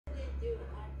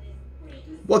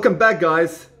Welcome back,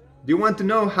 guys. Do you want to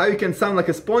know how you can sound like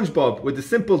a Spongebob with a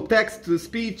simple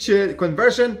text-to-speech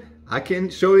conversion? I can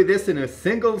show you this in a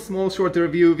single small short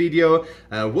review video.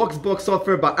 VoxBox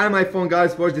software by iMyFone,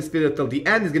 guys. Watch this video till the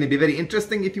end. It's going to be very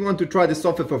interesting. If you want to try the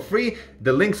software for free,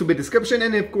 the links will be in the description.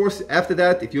 And of course, after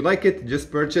that, if you like it,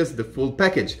 just purchase the full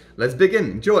package. Let's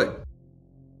begin. Enjoy.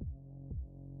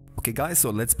 Okay guys, so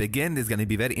let's begin. This is going to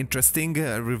be very interesting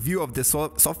review of the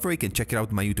software. You can check it out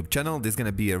on my YouTube channel. There's going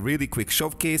to be a really quick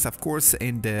showcase. Of course,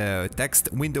 in the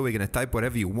text window, you're going to type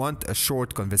whatever you want, a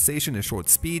short conversation, a short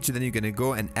speech. Then you're going to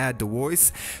go and add the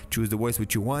voice, choose the voice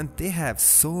which you want. They have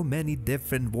so many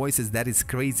different voices. That is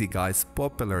crazy, guys.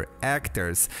 Popular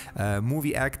actors,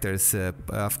 movie actors,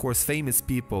 of course, famous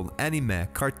people, anime,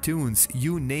 cartoons,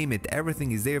 you name it.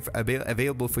 Everything is there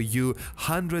available for you.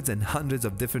 Hundreds and hundreds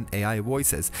of different AI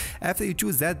voices. After you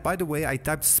choose that, by the way, I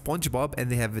typed Spongebob and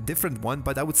they have a different one,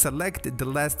 but I would select the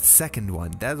last second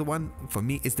one. That one for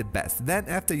me is the best. Then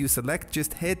after you select,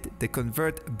 just hit the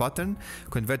convert button,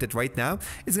 convert it right now.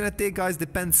 It's gonna take, guys,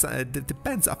 depends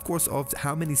of course of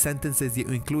how many sentences you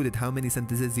included, how many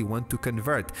sentences you want to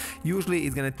convert. Usually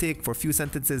it's gonna take for a few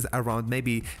sentences around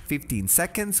maybe 15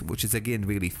 seconds, which is again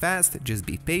really fast. Just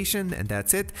be patient and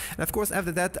that's it. And of course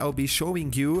after that I'll be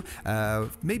showing you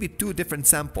maybe two different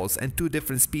samples and two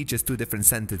different speeches, two different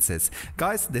sentences.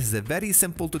 Guys, this is a very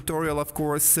simple tutorial. Of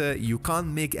course, you can't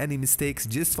make any mistakes.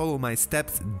 Just follow my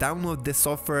steps, download the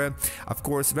software, of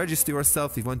course register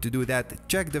yourself if you want to do that,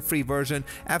 check the free version.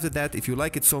 After that, if you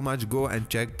like it so much, go and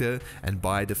check and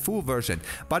buy the full version.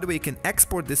 By the way, you can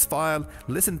export this file,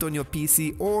 listen to it on your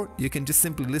PC, or you can just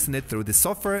simply listen it through the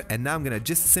software. And now I'm gonna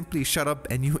just simply shut up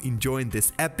and you enjoying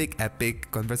this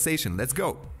epic conversation. Let's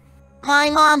go.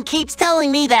 My mom keeps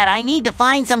telling me that I need to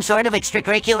find some sort of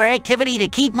extracurricular activity to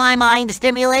keep my mind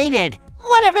stimulated,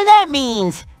 whatever that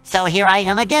means. So here I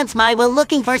am against my will,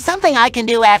 looking for something I can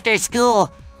do after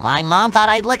school. My mom thought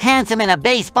I'd look handsome in a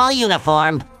baseball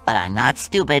uniform, but I'm not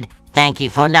stupid. Thank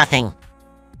you for nothing.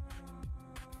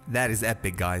 That is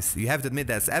epic, guys. You have to admit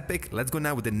that's epic. Let's go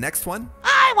now with the next one.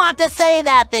 I want to say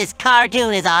that this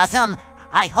cartoon is awesome.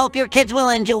 I hope your kids will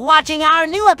enjoy watching our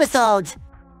new episodes.